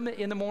see him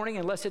in the morning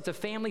unless it's a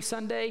family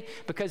Sunday?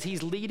 Because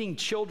he's leading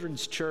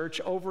children's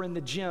church over in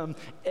the gym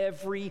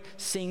every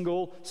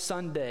single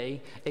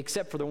Sunday,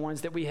 except for the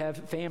ones that we have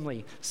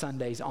family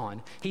Sundays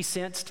on. He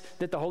sensed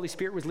that the Holy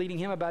Spirit was leading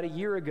him about a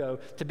year ago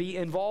to be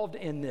involved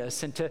in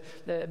this and to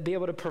be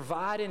able to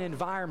provide an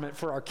environment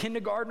for our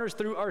kindergartners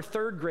through our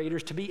third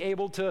graders to be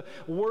able to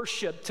worship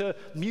to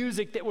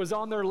music that was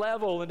on their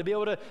level and to be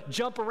able to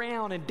jump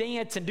around and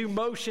dance and do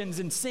motions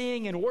and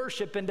sing and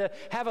worship and to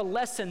have a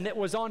lesson that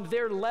was on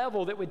their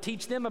level that would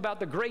teach them about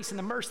the grace and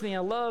the mercy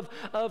and the love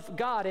of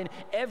God. And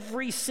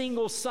every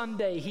single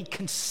Sunday, he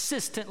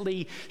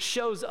consistently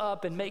shows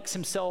up and makes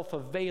himself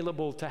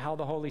available to how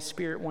the Holy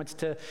Spirit wants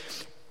to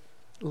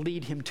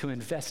lead him to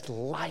invest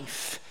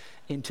life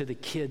into the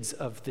kids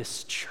of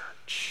this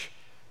church.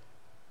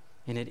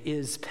 And it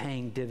is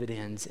paying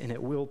dividends, and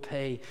it will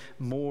pay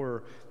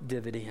more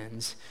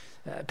dividends.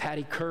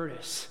 Patty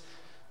Curtis,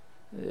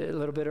 a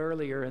little bit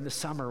earlier in the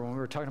summer when we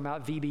were talking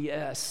about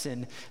VBS,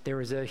 and there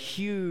was a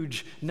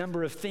huge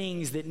number of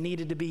things that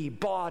needed to be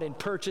bought and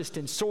purchased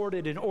and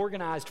sorted and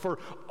organized for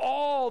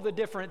all the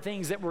different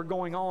things that were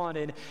going on.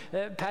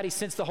 And Patty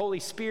sensed the Holy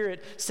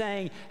Spirit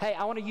saying, hey,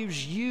 I want to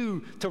use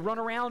you to run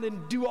around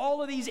and do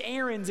all of these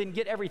errands and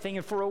get everything.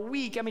 And for a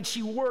week, I mean,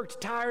 she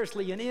worked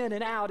tirelessly and in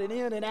and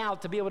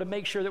out to be able to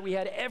make sure that we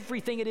had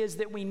everything it is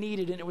that we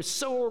needed. And it was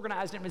so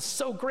organized, and it was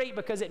so great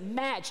because it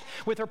matched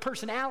with her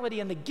personality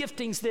and the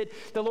giftings that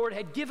the Lord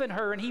had given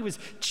her, and he was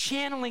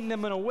channeling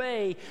them in a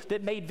way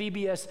that made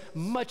VBS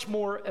much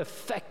more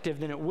effective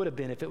than it would have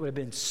been if it would have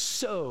been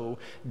so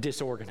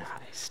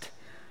disorganized.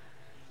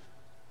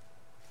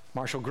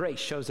 Marshall Grace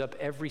shows up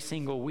every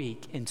single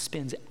week and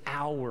spends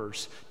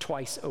hours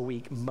twice a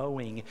week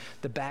mowing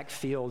the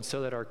backfield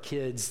so that our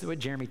kids, what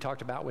Jeremy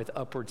talked about with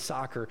Upward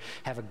Soccer,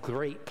 have a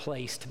great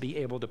place to be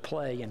able to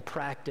play and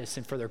practice,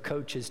 and for their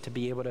coaches to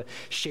be able to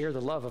share the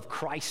love of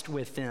Christ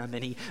with them.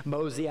 And he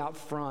mows the out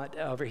front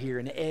over here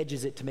and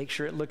edges it to make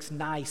sure it looks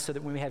nice so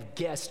that when we have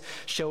guests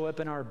show up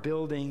in our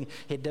building,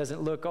 it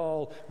doesn't look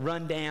all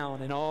run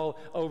down and all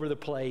over the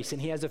place.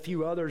 And he has a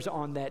few others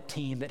on that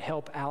team that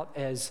help out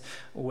as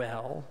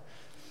well.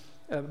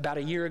 About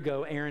a year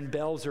ago, Aaron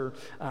Belzer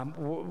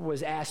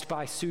was asked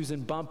by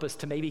Susan Bumpus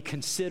to maybe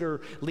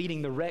consider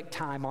leading the rec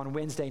time on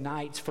Wednesday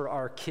nights for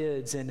our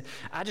kids. And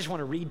I just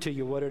want to read to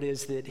you what it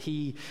is that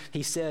he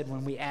said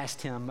when we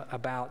asked him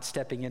about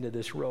stepping into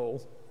this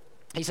role.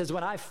 He says,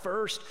 when I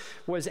first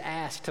was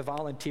asked to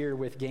volunteer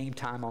with Game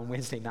Time on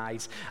Wednesday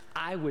nights,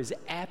 I was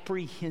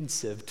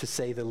apprehensive, to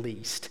say the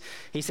least.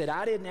 He said,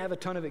 I didn't have a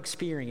ton of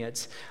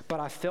experience, but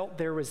I felt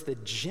there was the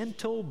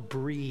gentle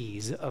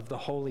breeze of the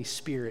Holy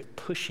Spirit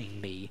pushing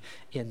me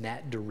in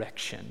that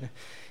direction.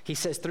 He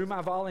says, through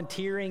my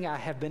volunteering, I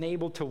have been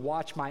able to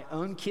watch my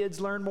own kids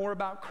learn more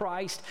about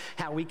Christ,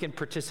 how we can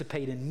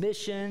participate in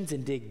missions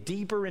and dig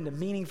deeper into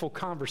meaningful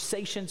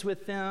conversations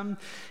with them.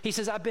 He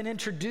says, I've been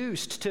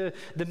introduced to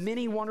the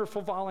many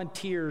wonderful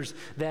volunteers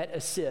that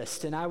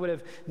assist, and I would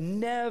have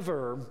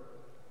never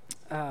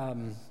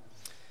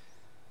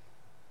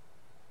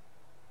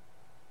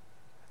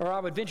or I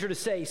would venture to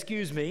say,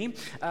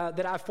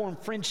 that I formed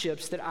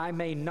friendships that I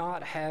may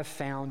not have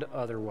found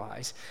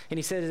otherwise. And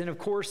he says, and of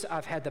course,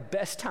 I've had the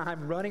best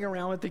time running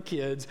around with the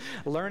kids,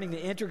 learning the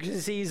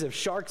intricacies of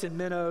sharks and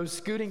minnows,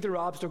 scooting through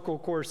obstacle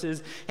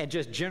courses, and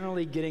just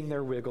generally getting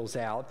their wiggles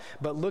out.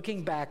 But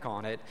looking back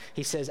on it,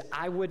 he says,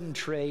 I wouldn't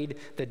trade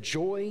the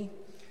joy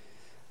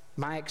of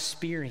my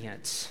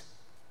experience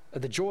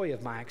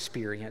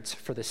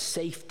for the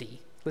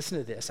safety. Listen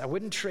to this. I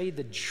wouldn't trade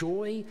the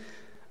joy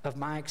of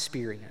my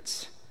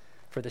experience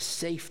for the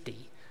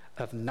safety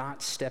of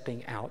not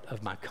stepping out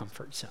of my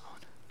comfort zone.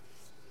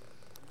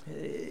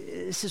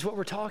 This is what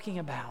we're talking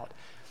about.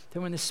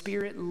 That when the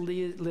Spirit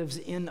lives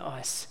in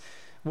us,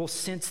 we'll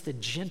sense the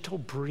gentle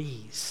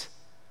breeze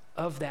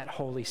of that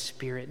Holy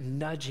Spirit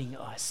nudging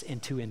us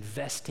into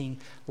investing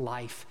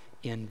life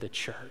in the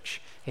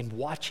church and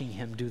watching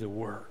him do the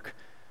work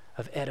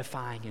of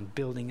edifying and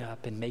building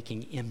up and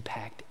making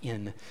impact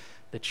in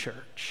the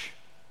church.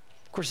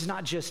 Of course, it's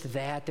not just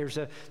that. There's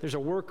a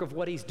work of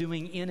what he's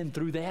doing in and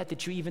through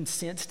that you even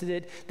sensed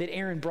that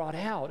Aaron brought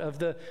out, of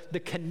the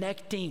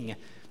connecting,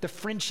 the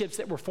friendships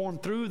that were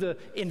formed through the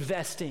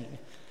investing,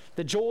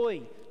 the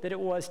joy that it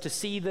was to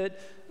see that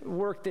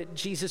work that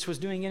Jesus was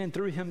doing in and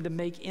through him to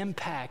make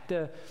impact,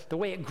 the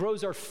way it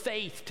grows our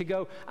faith to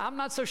go, I'm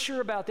not so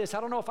sure about this.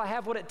 I don't know if I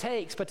have what it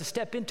takes, but to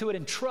step into it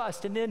and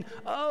trust. And then,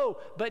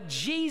 but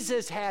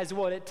Jesus has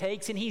what it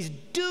takes and he's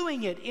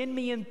doing it in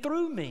me and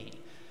through me.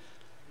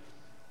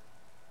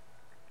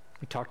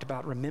 We talked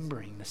about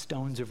remembering, the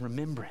stones of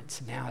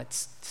remembrance. Now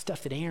it's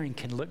stuff that Aaron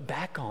can look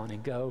back on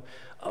and go,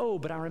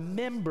 but I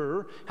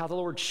remember how the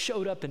Lord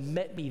showed up and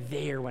met me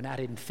there when I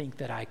didn't think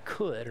that I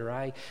could, or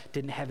I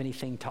didn't have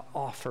anything to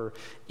offer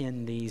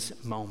in these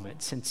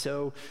moments. And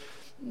so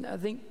I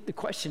think the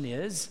question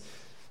is,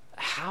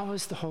 how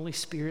is the Holy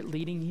Spirit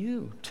leading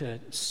you to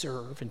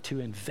serve and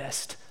to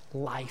invest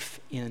life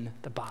in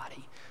the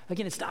body?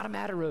 Again, it's not a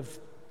matter of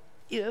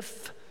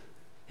if,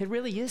 it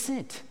really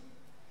isn't.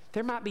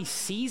 There might be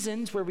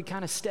seasons where we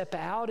kind of step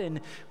out and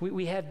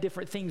we have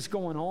different things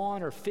going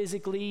on or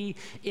physically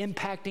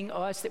impacting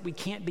us that we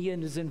can't be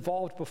as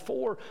involved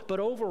before.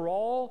 But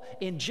overall,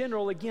 in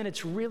general, again,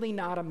 it's really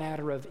not a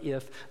matter of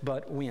if,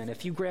 but when.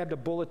 If you grabbed a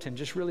bulletin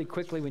just really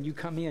quickly when you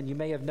come in, you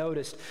may have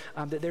noticed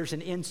that there's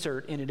an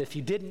insert in it. If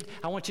you didn't,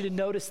 I want you to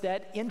notice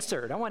that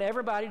insert. I want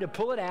everybody to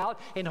pull it out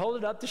and hold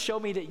it up to show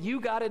me that you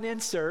got an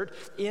insert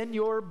in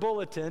your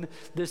bulletin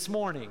this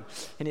morning.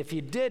 And if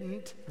you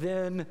didn't,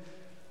 then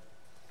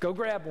go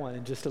grab one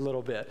in just a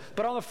little bit.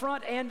 But on the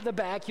front and the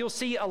back, you'll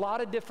see a lot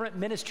of different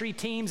ministry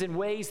teams and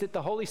ways that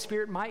the Holy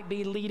Spirit might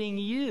be leading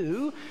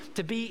you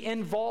to be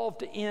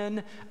involved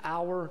in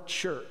our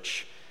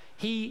church.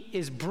 He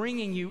is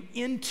bringing you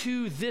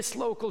into this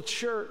local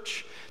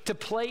church to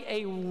play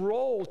a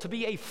role, to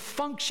be a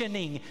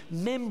functioning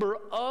member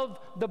of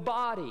the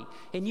body.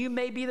 And you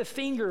may be the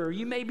finger, or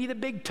you may be the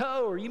big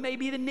toe, or you may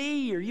be the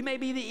knee, or you may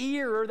be the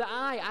ear or the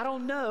eye. I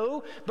don't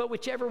know. But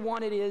whichever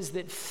one it is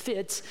that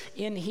fits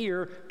in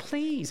here,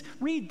 please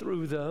read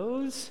through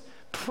those.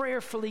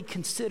 Prayerfully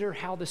consider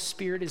how the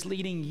Spirit is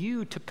leading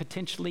you to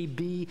potentially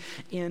be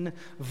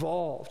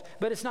involved.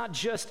 But it's not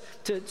just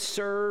to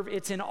serve,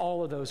 it's in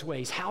all of those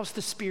ways. How's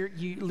the Spirit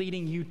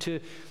leading you to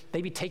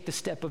maybe take the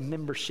step of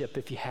membership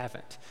if you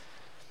haven't?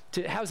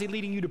 How's he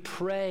leading you to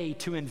pray,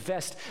 to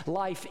invest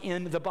life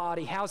in the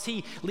body? How's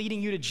he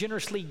leading you to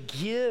generously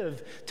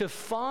give, to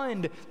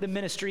fund the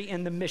ministry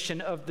and the mission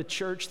of the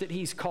church that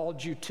he's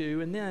called you to?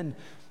 And then,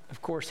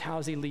 of course,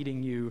 how's he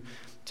leading you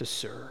to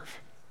serve?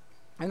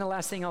 And the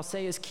last thing I'll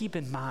say is keep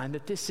in mind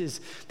that this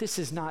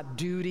is not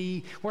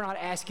duty. We're not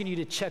asking you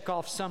to check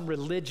off some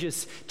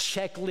religious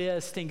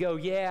checklist and go,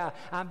 yeah,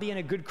 I'm being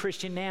a good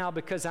Christian now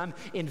because I'm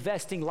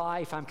investing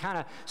life. I'm kind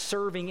of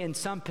serving in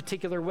some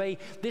particular way.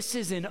 This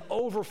is an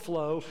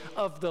overflow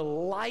of the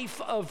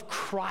life of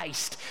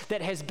Christ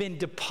that has been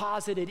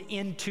deposited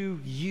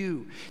into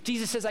you.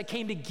 Jesus says, I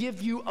came to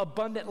give you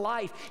abundant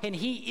life, and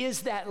he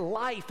is that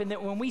life. And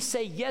that when we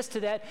say yes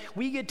to that,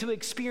 we get to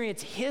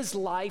experience his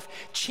life,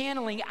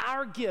 channeling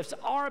our gifts,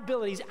 our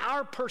abilities,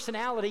 our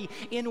personality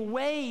in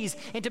ways,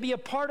 and to be a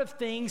part of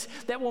things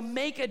that will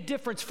make a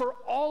difference for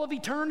all of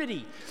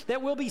eternity,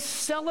 that will be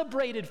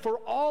celebrated for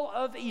all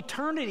of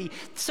eternity.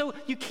 So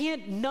you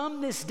can't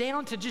numb this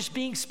down to just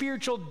being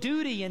spiritual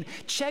duty and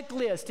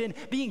checklist and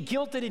being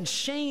guilted and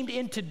shamed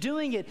into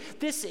doing it.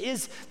 This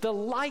is the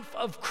life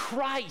of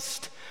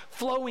Christ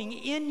flowing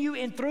in you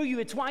and through you.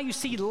 It's why you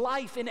see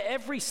life in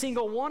every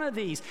single one of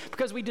these,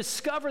 because we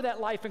discover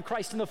that life in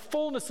Christ and the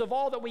fullness of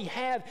all that we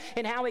have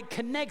and how it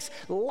connects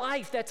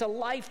life. That's a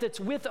life that's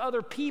with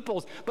other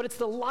people's, but it's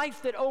the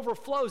life that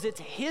overflows. It's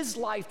his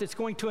life that's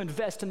going to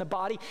invest in the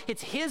body.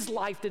 It's his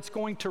life that's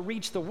going to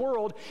reach the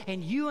world,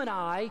 and you and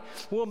I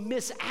will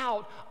miss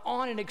out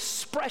on an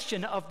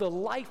expression of the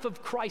life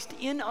of Christ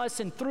in us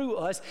and through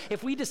us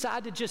if we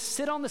decide to just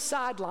sit on the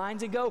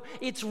sidelines and go,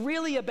 it's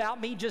really about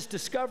me just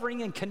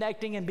discovering and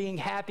connecting and being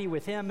happy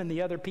with him and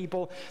the other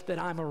people that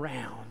I'm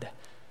around.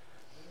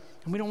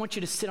 And we don't want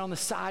you to sit on the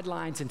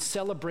sidelines and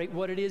celebrate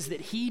what it is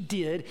that he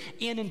did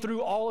in and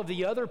through all of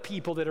the other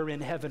people that are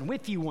in heaven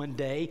with you one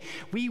day.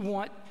 We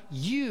want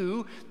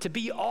you to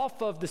be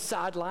off of the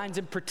sidelines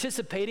and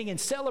participating and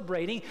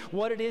celebrating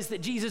what it is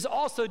that Jesus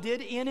also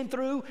did in and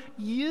through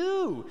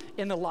you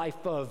in the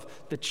life of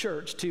the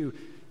church to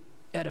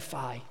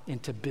edify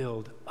and to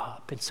build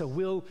up. And so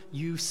will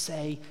you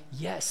say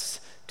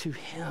yes to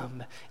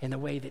him in the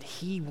way that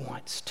he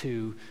wants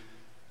to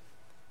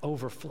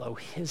overflow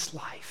his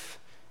life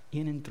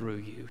in and through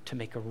you to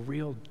make a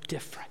real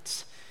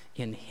difference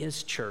in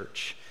his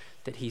church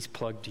that he's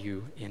plugged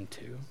you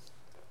into?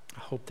 I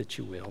hope that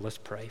you will. Let's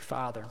pray.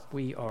 Father,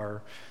 we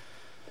are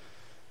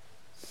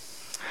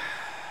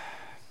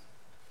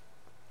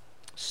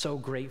so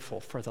grateful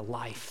for the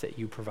life that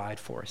you provide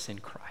for us in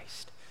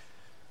Christ.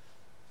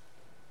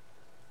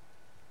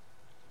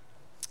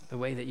 The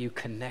way that you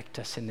connect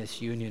us in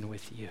this union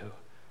with you,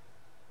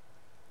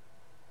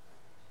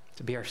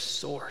 to be our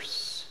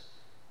source,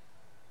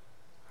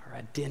 our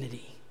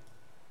identity,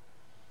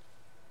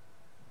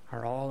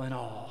 our all in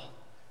all.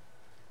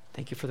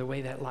 Thank you for the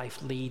way that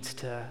life leads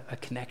to a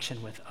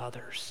connection with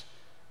others,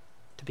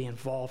 to be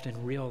involved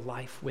in real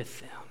life with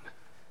them,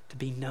 to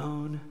be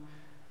known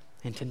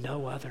and to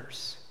know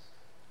others.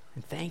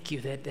 And thank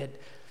you that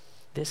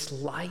this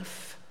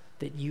life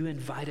that you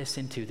invite us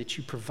into, that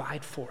you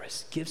provide for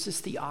us, gives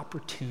us the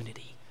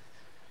opportunity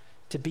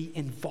to be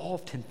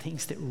involved in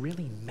things that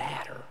really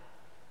matter.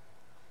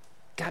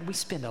 God, we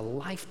spend a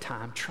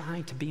lifetime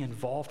trying to be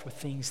involved with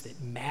things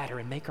that matter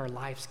and make our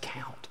lives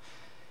count.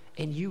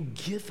 And you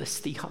give us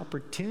the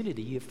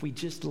opportunity, if we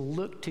just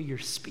look to your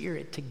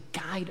Spirit, to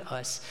guide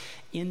us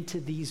into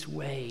these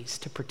ways,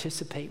 to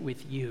participate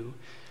with you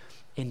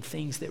in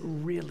things that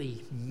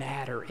really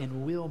matter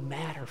and will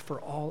matter for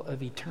all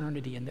of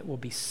eternity, and that will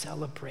be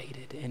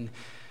celebrated and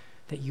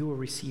that you will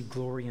receive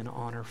glory and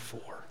honor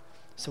for.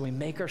 So we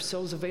make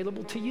ourselves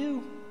available to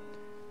you.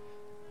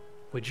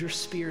 Would your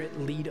Spirit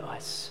lead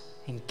us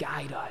and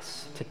guide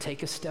us to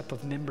take a step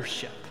of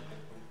membership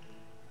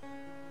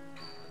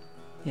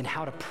in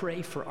how to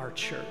pray for our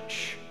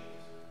church,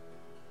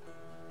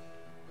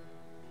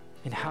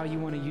 and how you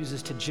want to use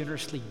us to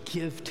generously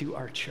give to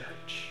our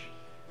church,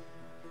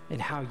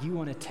 and how you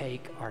want to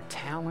take our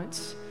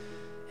talents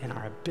and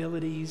our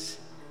abilities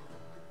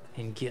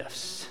and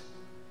gifts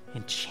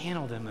and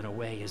channel them in a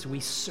way as we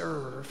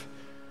serve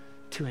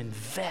to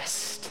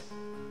invest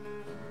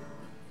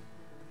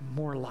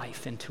more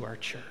life into our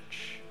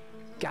church.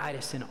 Guide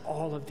us in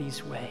all of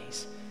these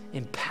ways.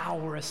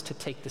 Empower us to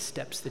take the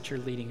steps that you're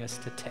leading us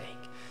to take.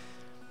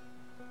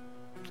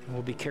 And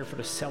we'll be careful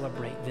to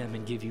celebrate them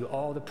and give you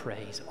all the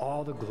praise,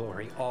 all the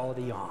glory, all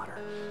the honor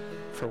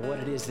for what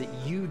it is that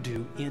you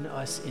do in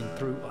us and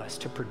through us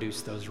to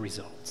produce those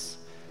results.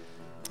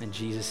 In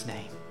Jesus'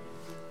 name,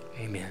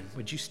 amen.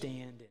 Would you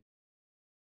stand?